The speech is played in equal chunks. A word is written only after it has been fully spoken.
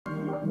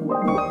Hey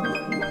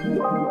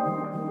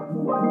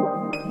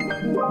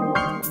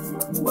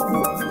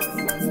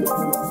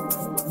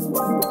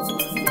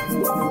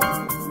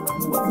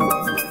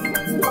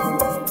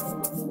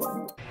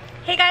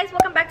guys,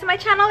 welcome back to my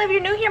channel. If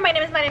you're new here, my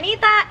name is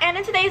Marianita, and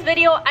in today's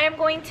video I am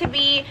going to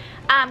be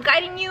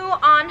guiding you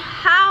on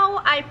how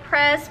I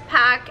press,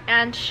 pack,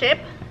 and ship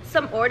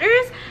some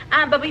orders.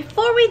 But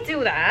before we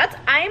do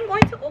that, I am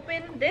going to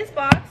open this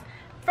box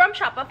from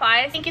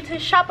Shopify. Thank you to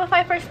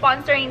Shopify for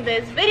sponsoring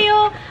this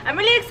video. I'm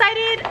really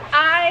excited.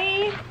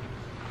 I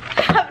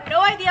have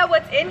no idea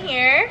what's in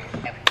here.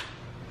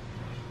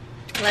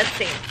 Let's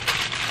see.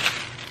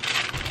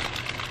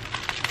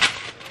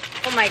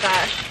 Oh my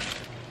gosh.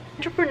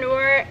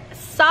 Entrepreneur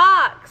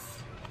socks.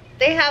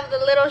 They have the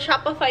little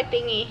Shopify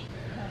thingy.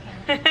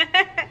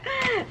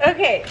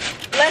 Okay,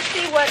 let's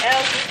see what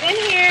else is in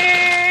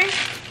here.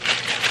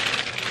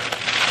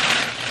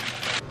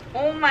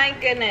 Oh my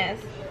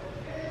goodness.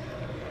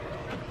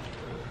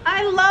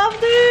 I love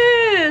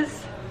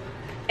this.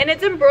 And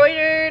it's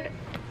embroidered.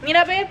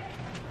 Mira, babe.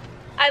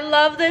 I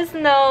love this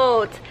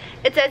note.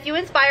 It says you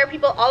inspire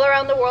people all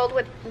around the world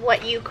with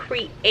what you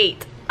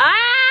create.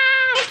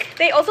 Ah!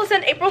 They also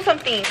sent April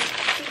something.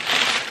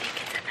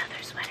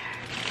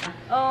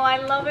 Oh, I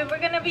love it. We're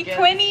gonna be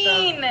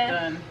twinning.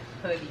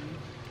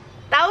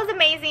 That was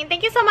amazing.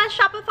 Thank you so much,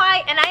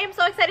 Shopify. And I am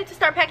so excited to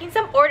start packing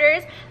some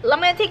orders.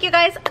 I'm gonna take you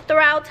guys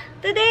throughout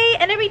the day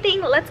and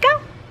everything. Let's go.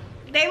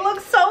 They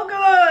look so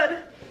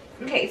good.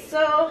 Okay,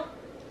 so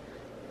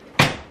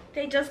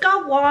they just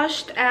got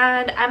washed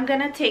and I'm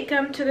gonna take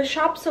them to the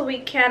shop so we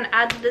can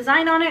add the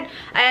design on it.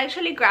 I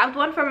actually grabbed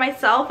one for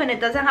myself and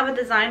it doesn't have a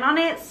design on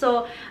it,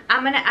 so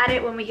I'm gonna add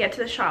it when we get to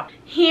the shop.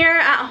 Here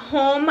at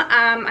home,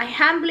 I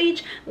hand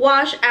bleach,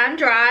 wash, and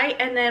dry,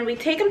 and then we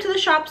take them to the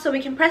shop so we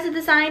can press the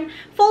design,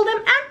 fold them,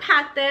 and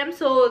pack them.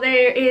 So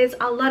there is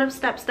a lot of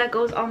steps that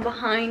goes on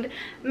behind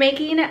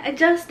making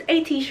just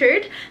a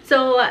t-shirt.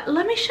 So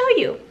let me show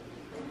you.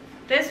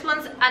 This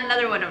one's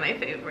another one of my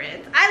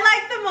favorites. I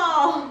like them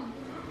all.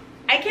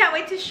 I can't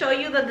wait to show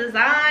you the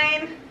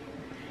design.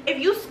 If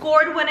you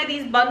scored one of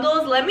these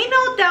bundles, let me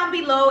know down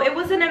below. It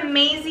was an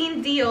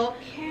amazing deal.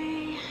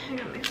 Okay, I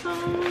got my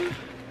phone,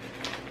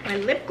 my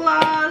lip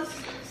gloss,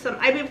 some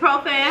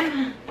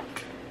ibuprofen,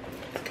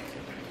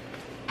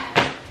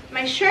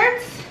 my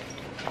shirts,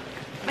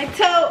 my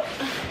tote,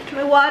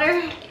 my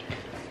water.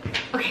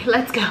 Okay,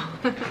 let's go.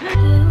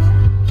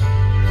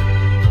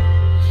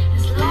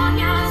 As long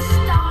as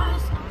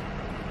stars.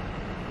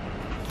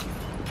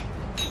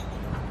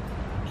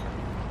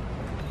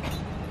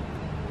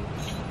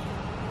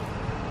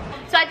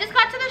 So I just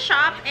got to the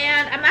shop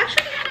and I'm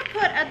actually gonna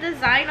put a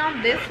design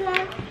on this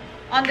one,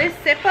 on this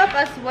zip up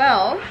as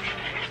well.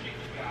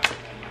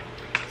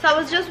 So I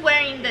was just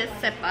wearing this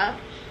zip up.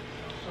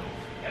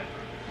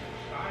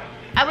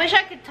 I wish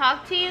I could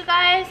talk to you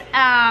guys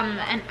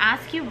and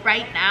ask you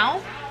right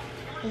now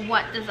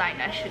what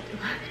design I should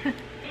do.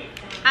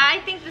 I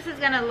think this is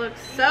gonna look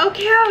so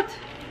cute.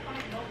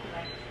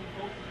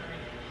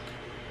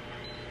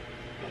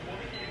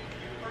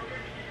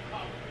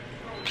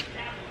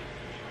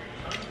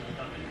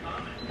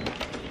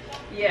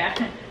 Yeah,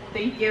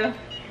 thank you.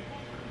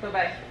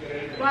 Bye-bye.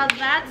 While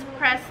that's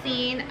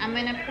pressing, I'm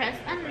gonna press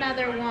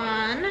another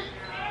one.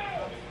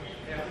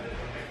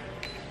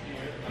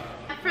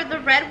 For the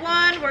red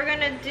one, we're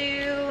gonna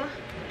do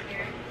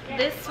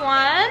this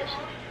one.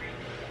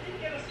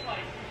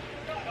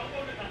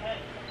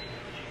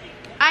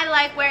 I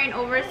like wearing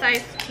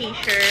oversized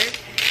t-shirts.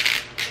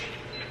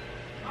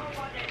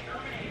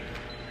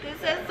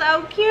 This is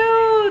so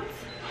cute.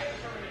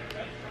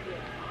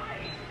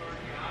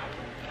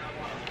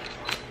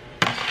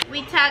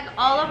 We tag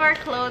all of our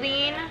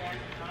clothing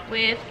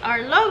with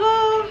our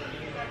logo.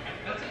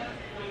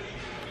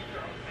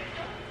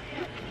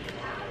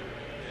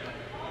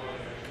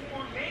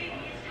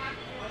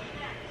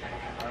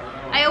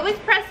 I always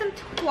press them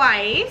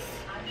twice.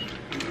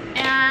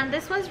 And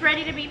this one's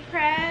ready to be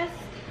pressed.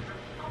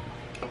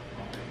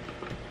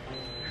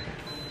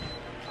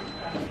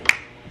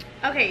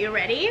 Okay, you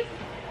ready?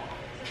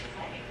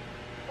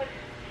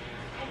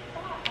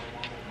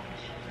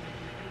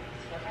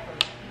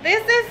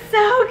 This is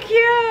so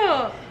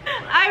cute.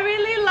 I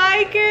really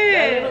like it.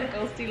 That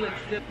little ghosty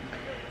looks good.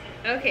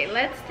 Okay,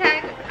 let's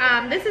tag.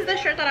 This is the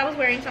shirt that I was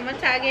wearing, so I'm gonna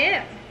tag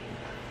it.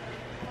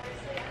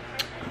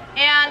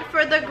 And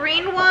for the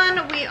green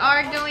one, we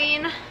are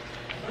doing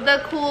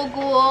the cool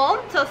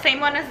ghoul. So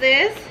same one as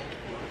this.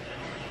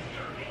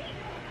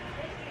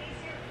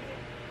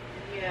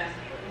 Yeah.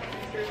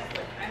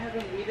 I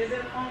haven't weeded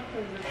it all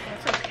because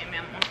It's okay,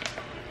 ma'am.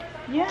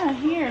 yeah,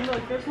 here,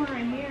 look, there's one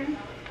right here.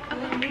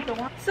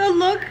 So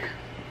look,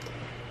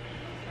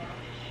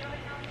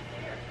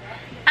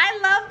 I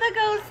love the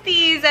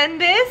ghosties and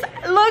this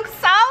looks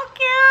so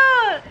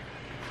cute.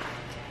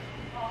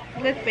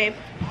 Look, babe,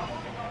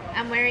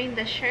 I'm wearing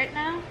the shirt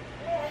now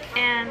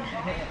and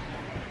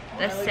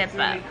the zip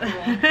up.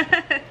 Really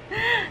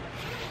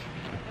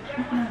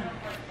cool.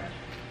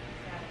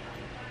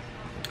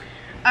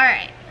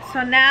 Alright,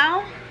 so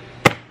now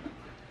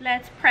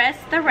let's press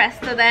the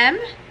rest of them.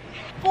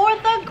 for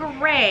the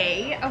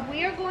gray,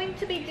 we are going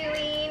to be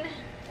doing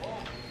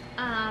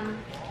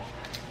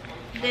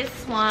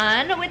this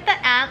one with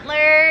the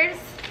antlers.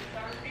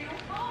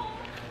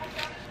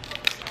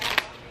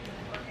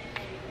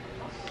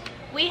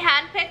 We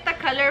handpicked the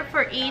color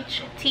for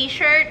each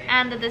t-shirt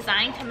and the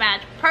design to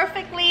match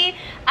perfectly.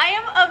 I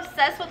am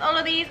obsessed with all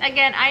of these.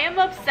 Again, I am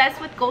obsessed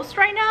with Ghost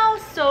right now,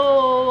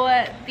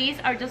 so these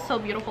are just so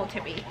beautiful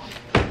to me.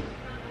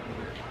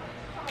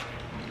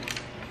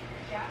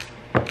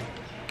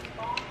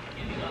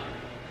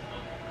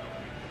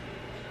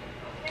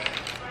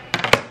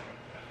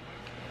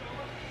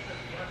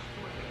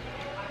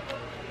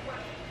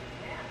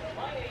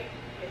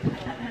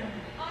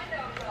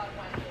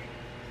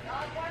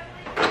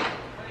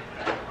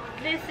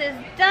 This is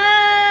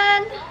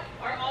done.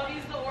 Are all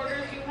these the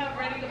orders you have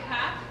ready to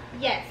pack?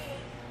 Yes.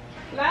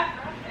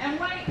 Black and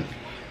white?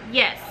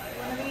 Yes.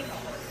 One of these?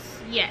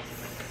 Yes.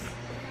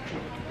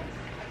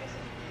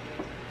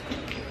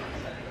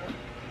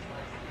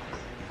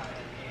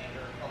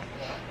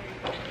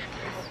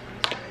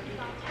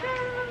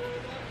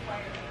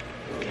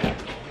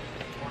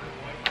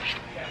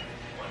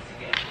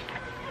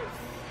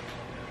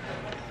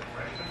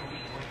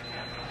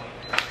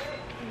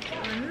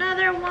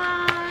 Another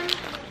one.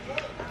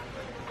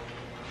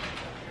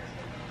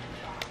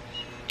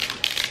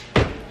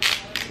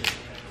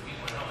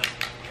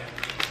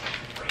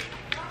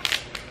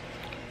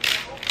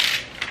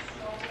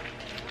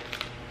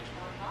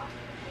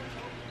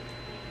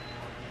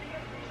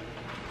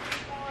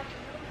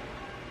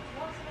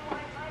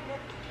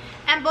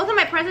 And both of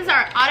my presses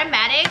are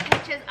automatic,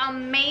 which is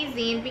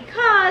amazing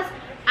because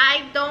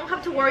I don't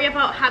have to worry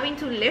about having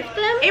to lift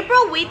them.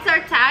 April weeds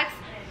our tags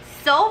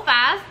so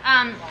fast.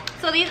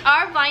 So these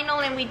are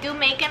vinyl and we do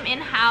make them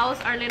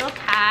in-house, our little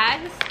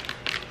tags.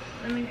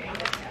 Let me bring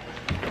this up.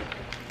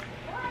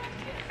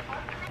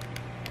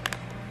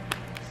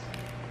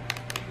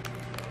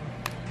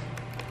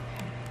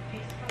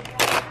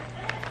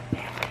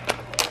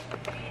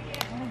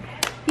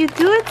 You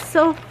do it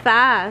so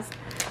fast.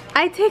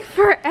 I take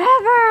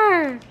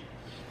forever.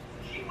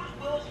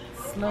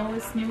 Slow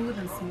is smooth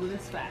and smooth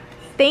is fast.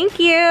 Thank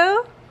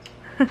you.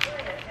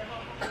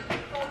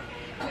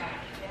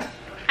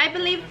 I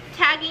believe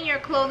tagging your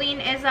clothing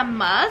is a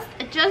must,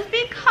 just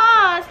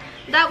because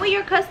that way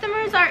your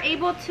customers are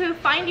able to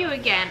find you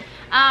again.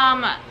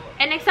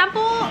 An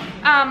example,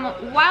 a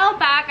while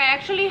back I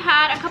actually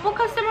had a couple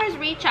customers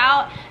reach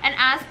out and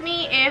ask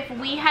me if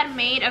we had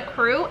made a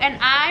crew, and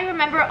I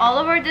remember all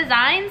of our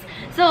designs,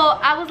 so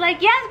I was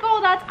like, yes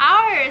girl, that's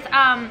ours.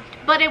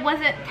 But it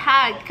wasn't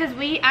tagged because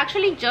we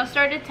actually just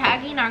started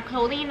tagging our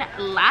clothing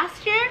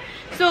last year.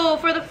 So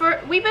for the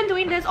we've been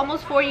doing this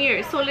almost 4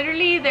 years, so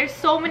literally there's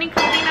so many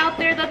clothing out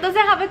there that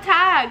doesn't have a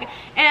tag.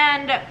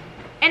 And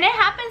it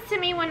happens to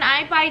me when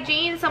I buy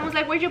jeans. Someone's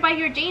like, where'd you buy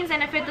your jeans?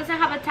 And if it doesn't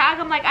have a tag,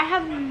 I'm like, I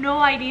have no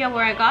idea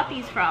where I got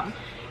these from.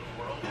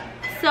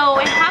 So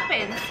it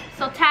happens.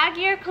 So tag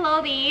your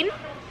clothing.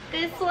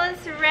 This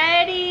one's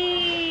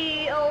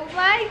ready. Oh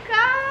my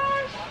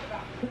gosh.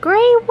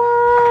 Gray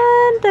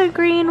one, the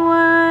green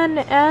one,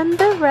 and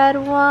the red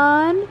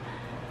one.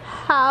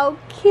 How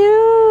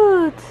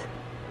cute.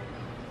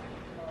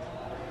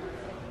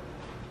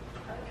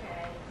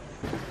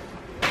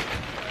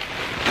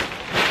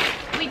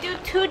 We do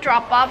 2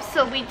 drop-offs,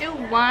 so we do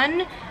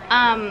one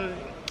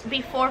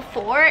before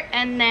 4,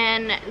 and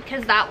then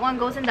because that one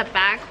goes in the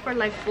back for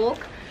like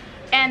bulk,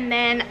 and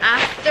then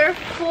after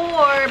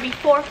 4,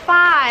 before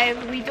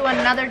 5, we do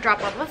another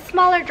drop-off, a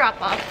smaller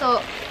drop-off.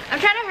 So I'm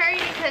trying to hurry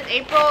because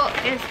April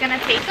is gonna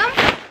take them.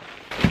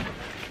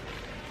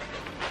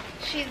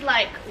 She's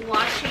like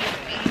watching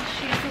me.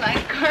 She's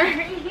like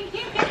hurry.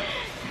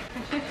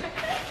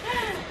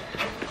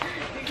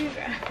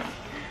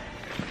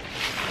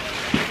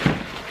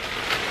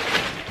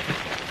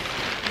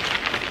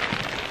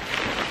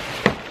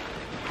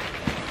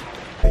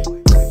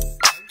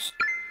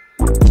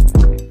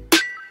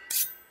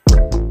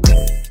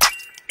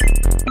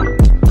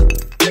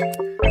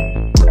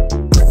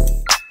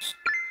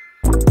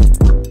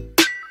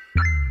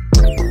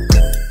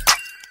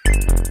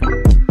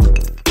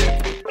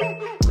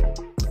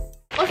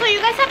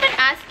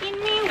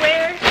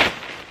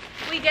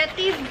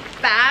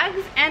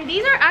 And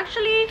these are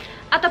actually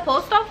at the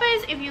post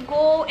office. If you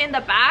go in the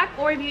back,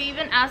 or if you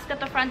even ask at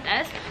the front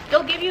desk,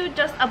 they'll give you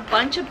just a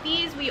bunch of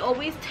these. We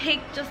always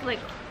take just like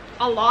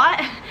a lot,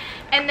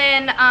 and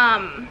then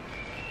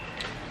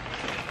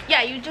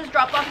yeah, you just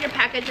drop off your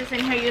packages in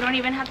here. You don't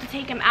even have to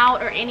take them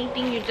out or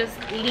anything. You just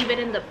leave it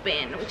in the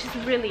bin, which is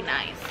really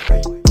nice.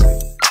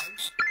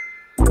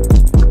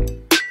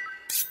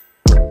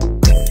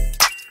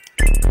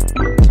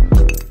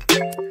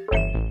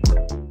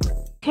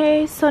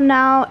 Okay, so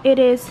now it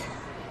is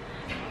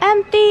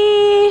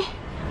empty.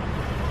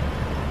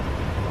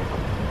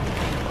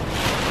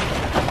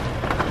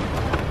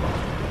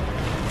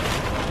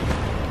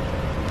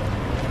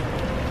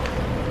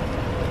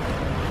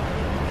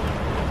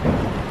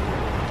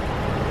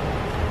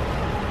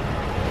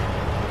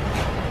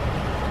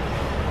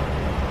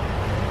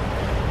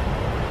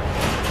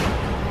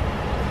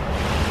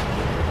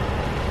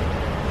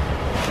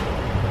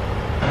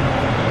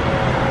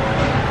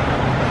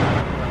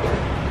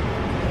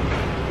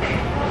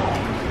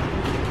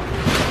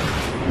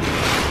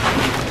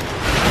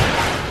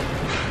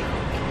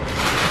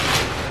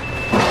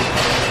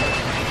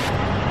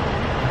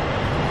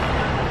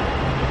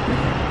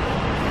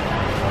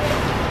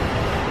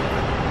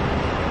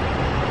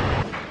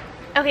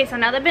 Okay, so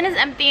now the bin is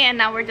empty and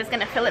now we're just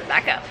gonna fill it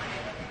back up.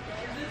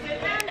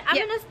 And I'm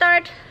gonna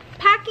start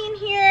packing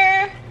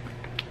here.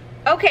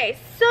 Okay,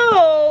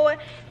 so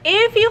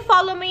if you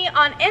follow me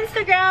on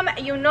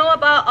Instagram, you know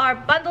about our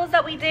bundles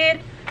that we did.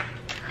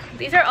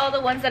 These are all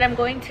the ones that I'm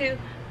going to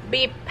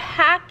be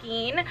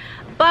packing.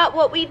 But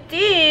what we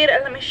did,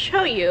 let me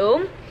show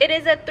you. It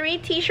is a 3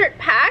 t-shirt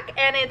pack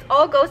and it's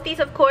all ghosties,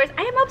 of course.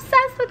 I am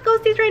obsessed with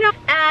ghosties right now.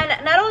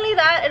 And not only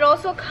that, it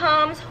also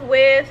comes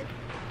with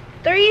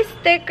 3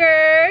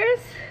 stickers.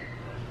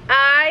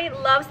 I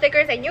love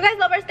stickers and you guys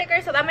love our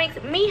stickers, so that makes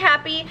me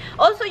happy.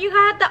 Also, you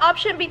had the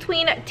option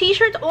between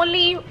t-shirts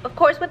only, of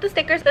course, with the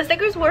stickers. The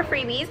stickers were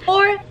freebies,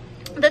 or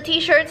the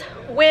t-shirts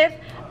with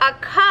a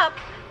cup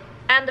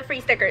and the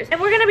free stickers.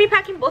 And we're gonna be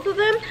packing both of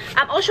them.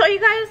 I'll show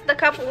you guys the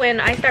cup when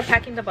I start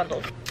packing the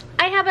bundles.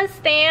 I have a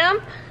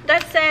stamp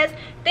that says,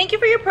 "Thank you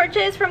for your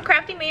purchase from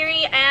Crafty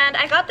Mary," and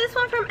I got this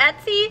one from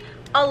Etsy.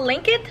 I'll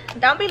link it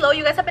down below.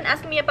 You guys have been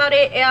asking me about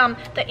it.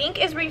 The ink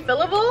is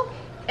refillable.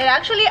 I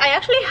actually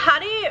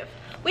had it.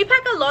 We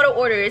pack a lot of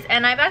orders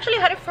and I've actually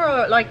had it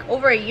for like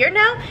over a year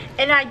now,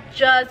 and I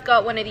just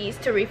got one of these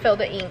to refill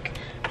the ink.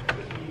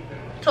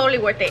 Totally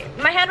worth it.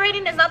 My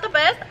handwriting is not the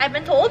best, I've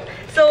been told,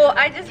 so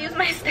I just use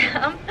my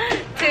stamp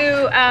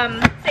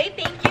to say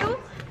thank you,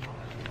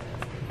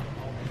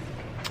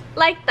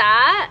 like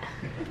that.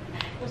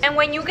 And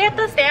when you get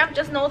the stamp,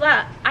 just know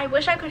that I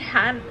wish I could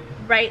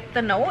handwrite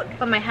the note,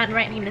 but my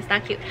handwriting is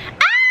not cute.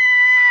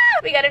 Ah!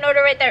 We got an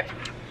order right there.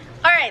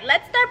 All right,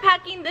 let's start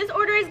packing. This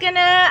order is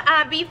gonna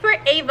be for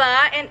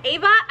Ava, and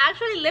Ava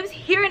actually lives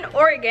here in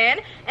Oregon,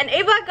 and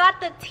Ava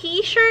got the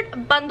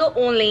t-shirt bundle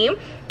only.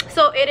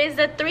 So it is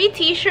the 3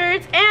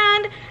 t-shirts,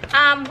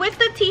 and with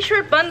the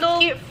t-shirt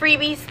bundle,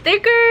 freebie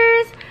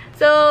stickers.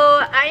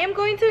 So I am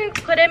going to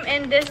put them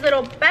in this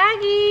little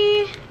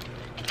baggie.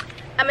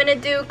 I'm gonna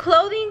do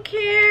clothing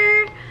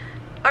care,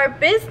 our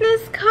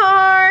business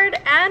card,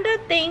 and a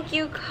thank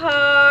you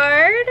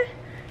card.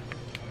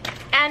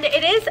 And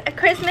it is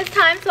Christmas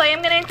time, so I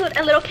am gonna include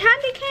a little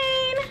candy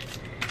cane,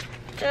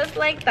 just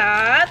like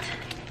that.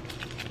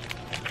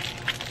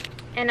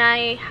 And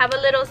I have a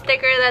little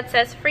sticker that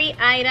says free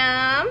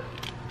item.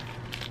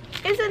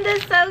 Isn't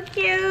this so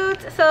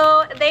cute?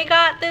 So they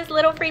got this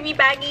little freebie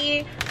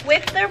baggie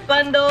with their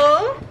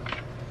bundle.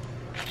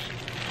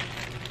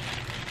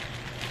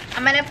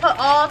 I'm gonna put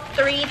all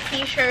 3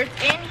 t-shirts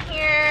in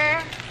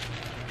here.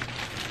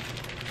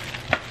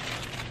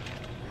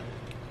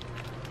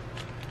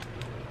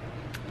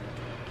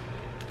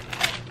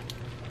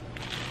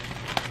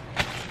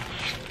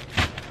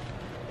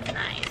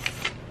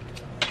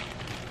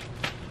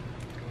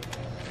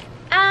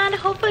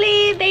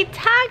 Hopefully they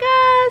tag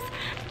us.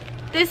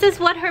 This is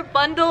what her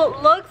bundle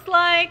looks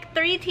like.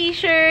 3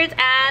 t-shirts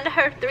and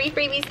her 3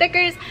 freebie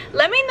stickers.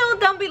 Let me know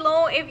down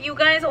below if you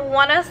guys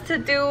want us to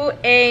do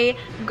a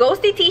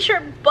ghosty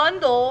t-shirt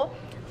bundle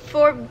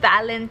for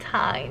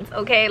Valentine's.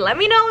 Okay, let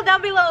me know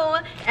down below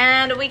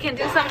and we can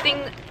do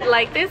something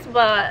like this,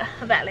 but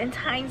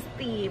Valentine's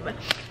theme.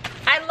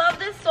 I love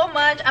this so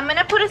much. I'm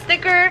gonna put a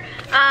sticker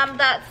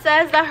that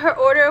says that her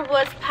order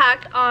was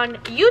packed on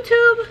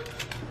YouTube.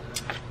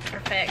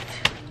 Perfect.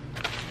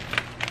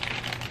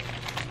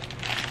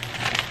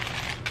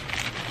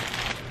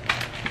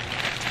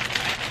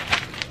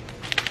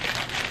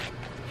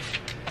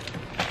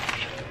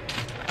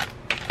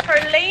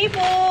 Her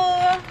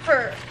label,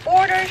 her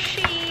order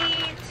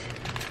sheet.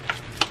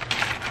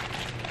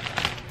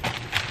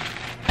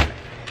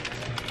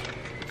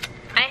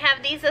 I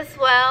have these as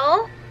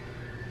well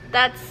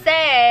that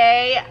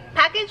say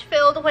package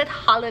filled with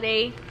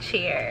holiday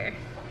cheer.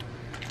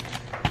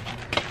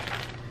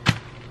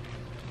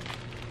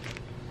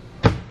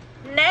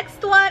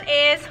 Next one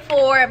is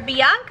for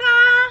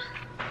Bianca.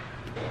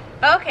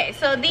 Okay,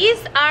 so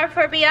these are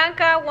for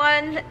Bianca.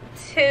 1,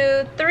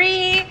 2,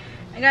 3.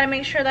 I gotta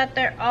make sure that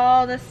they're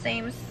all the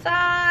same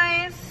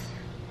size.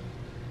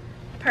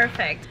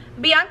 Perfect.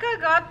 Bianca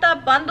got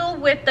the bundle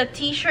with the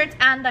t-shirts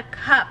and the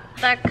cup.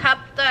 The cup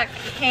that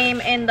came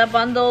in the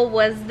bundle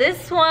was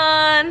this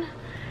one.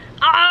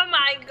 Oh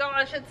my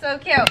gosh, it's so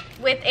cute.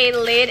 With a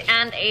lid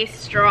and a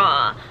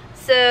straw.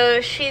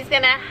 So she's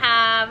gonna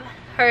have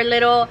her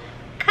little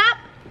cup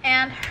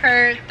and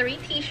her 3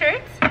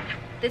 t-shirts.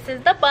 This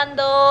is the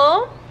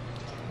bundle.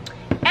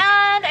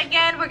 And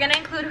again, we're gonna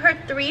include her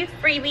 3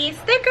 freebie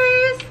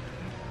stickers.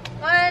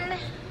 1,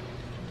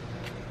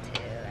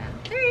 2,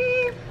 and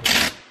 3.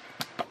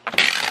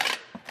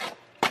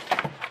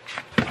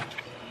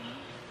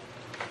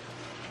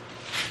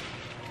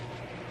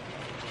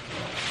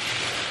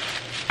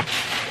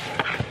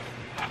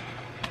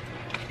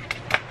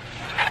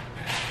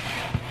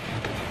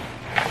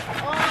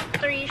 All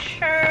 3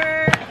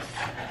 shirts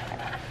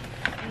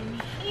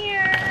in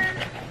here.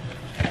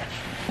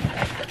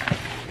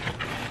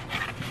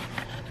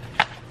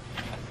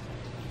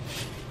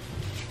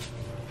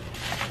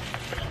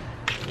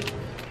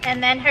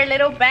 And then her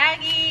little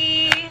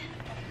baggie.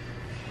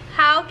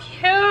 How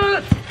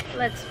cute.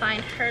 Let's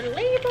find her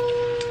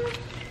label.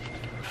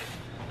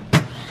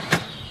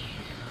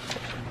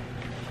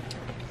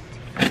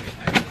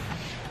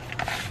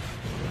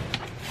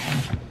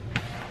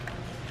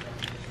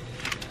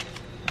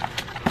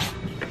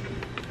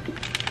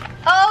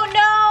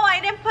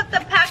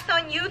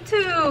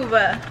 YouTube.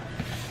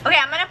 Okay,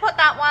 I'm gonna put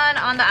that one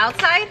on the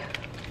outside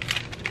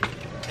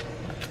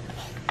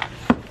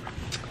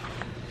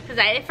because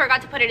I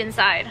forgot to put it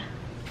inside.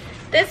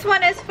 This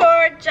one is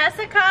for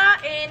Jessica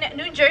in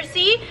New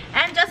Jersey,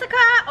 and Jessica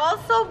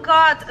also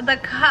got the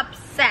cup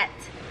set.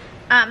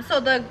 So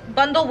the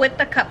bundle with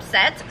the cup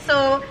set.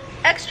 So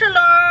extra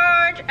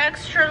large,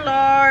 extra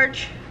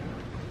large,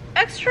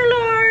 extra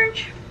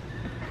large.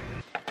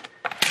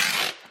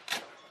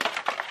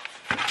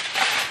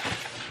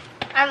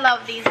 I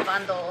love these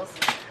bundles.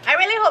 I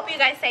really hope you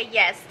guys say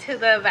yes to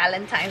the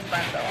Valentine's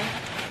bundle.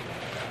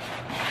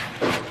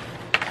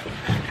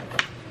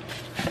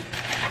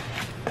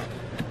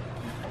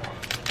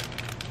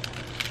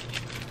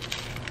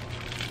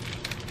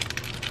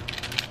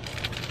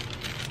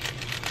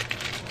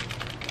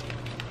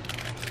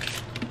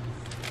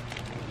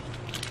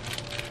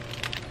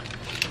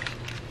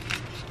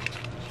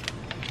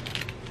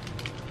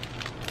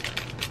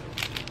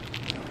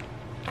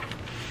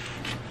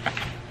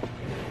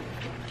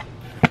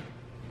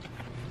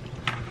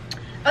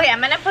 Okay,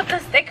 I'm gonna put the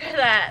sticker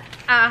that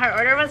her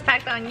order was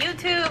packed on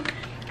YouTube.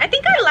 I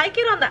think I like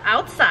it on the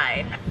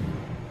outside.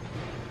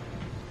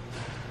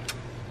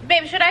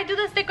 Babe, should I do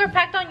the sticker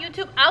packed on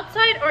YouTube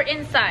outside or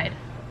inside?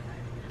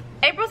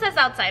 April says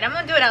outside. I'm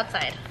gonna do it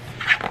outside.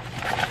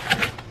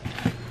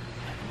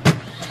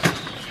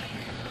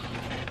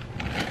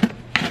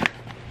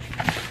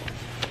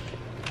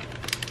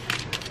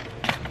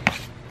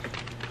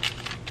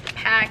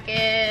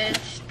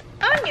 Packaged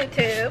on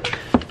YouTube.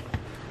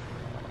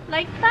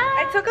 Like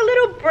that. I took a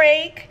little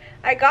break.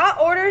 I got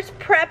orders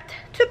prepped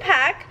to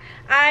pack.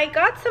 I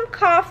got some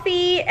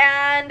coffee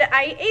and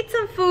I ate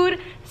some food.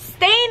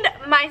 Stained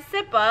my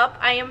zip up.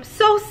 I am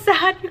so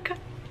sad, you guys.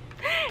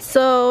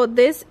 So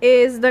this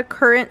is the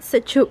current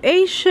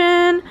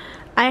situation.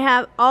 I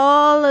have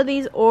all of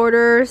these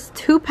orders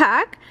to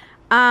pack.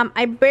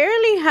 I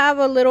barely have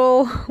a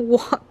little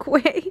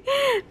walkway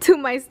to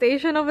my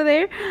station over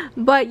there,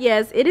 but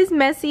yes, it is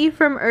messy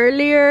from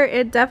earlier.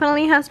 It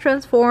definitely has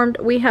transformed.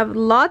 We have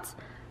lots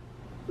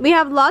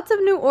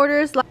of new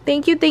orders.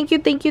 Thank you, thank you,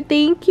 thank you,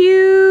 thank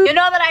you. You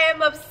know that I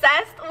am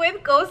obsessed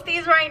with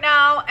ghosties right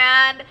now,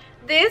 and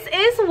this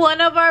is one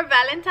of our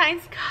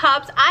Valentine's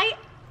cups.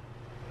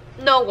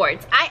 No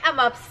words. I am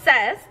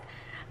obsessed.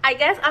 I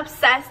guess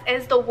obsessed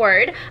is the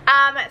word.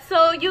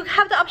 So you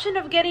have the option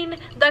of getting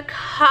the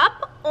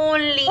cup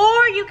only,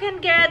 or you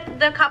can get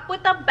the cup with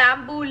a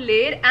bamboo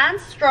lid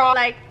and straw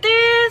like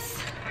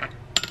this.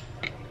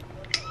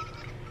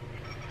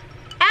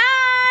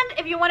 And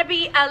if you want to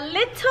be a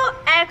little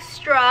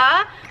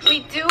extra, we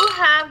do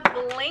have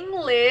bling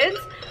lids,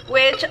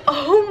 which,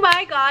 oh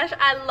my gosh,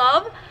 I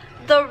love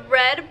the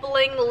red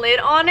bling lid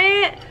on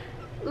it.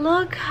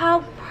 Look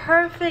how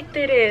perfect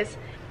it is.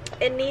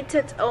 It needs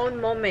its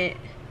own moment.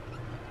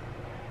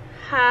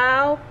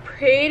 How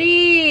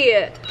pretty.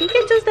 I think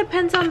it just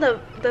depends on the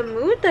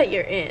mood that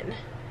you're in.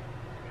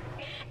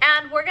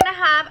 And we're gonna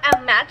have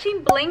a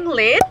matching bling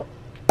lid.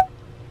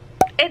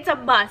 It's a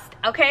must,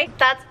 okay?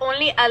 That's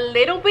only a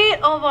little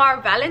bit of our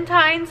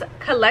Valentine's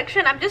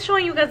collection. I'm just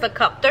showing you guys the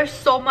cup. There's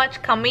so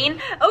much coming.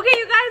 Okay,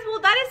 you guys,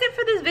 well, that is it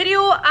for this video.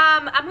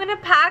 I'm gonna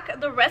pack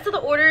the rest of the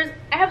orders.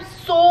 I have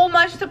so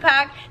much to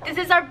pack. This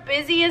is our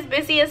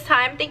busiest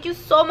time. Thank you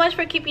so much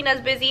for keeping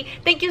us busy.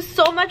 Thank you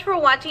so much for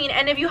watching.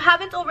 And if you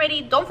haven't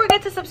already, don't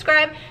forget to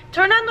subscribe.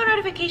 Turn on the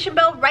notification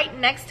bell right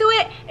next to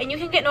it, and you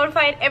can get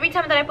notified every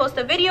time that I post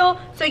a video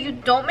so you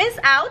don't miss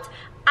out.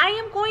 I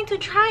am going to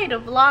try to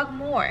vlog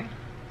more.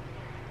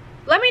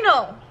 Let me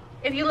know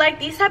if you like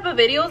these type of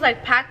videos,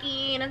 like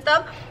packing and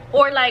stuff,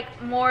 or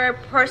like more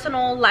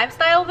personal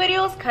lifestyle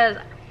videos, because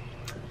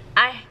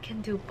I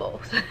can do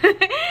both.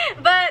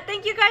 But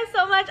thank you guys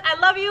so much. I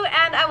love you,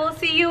 and I will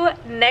see you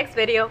next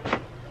video.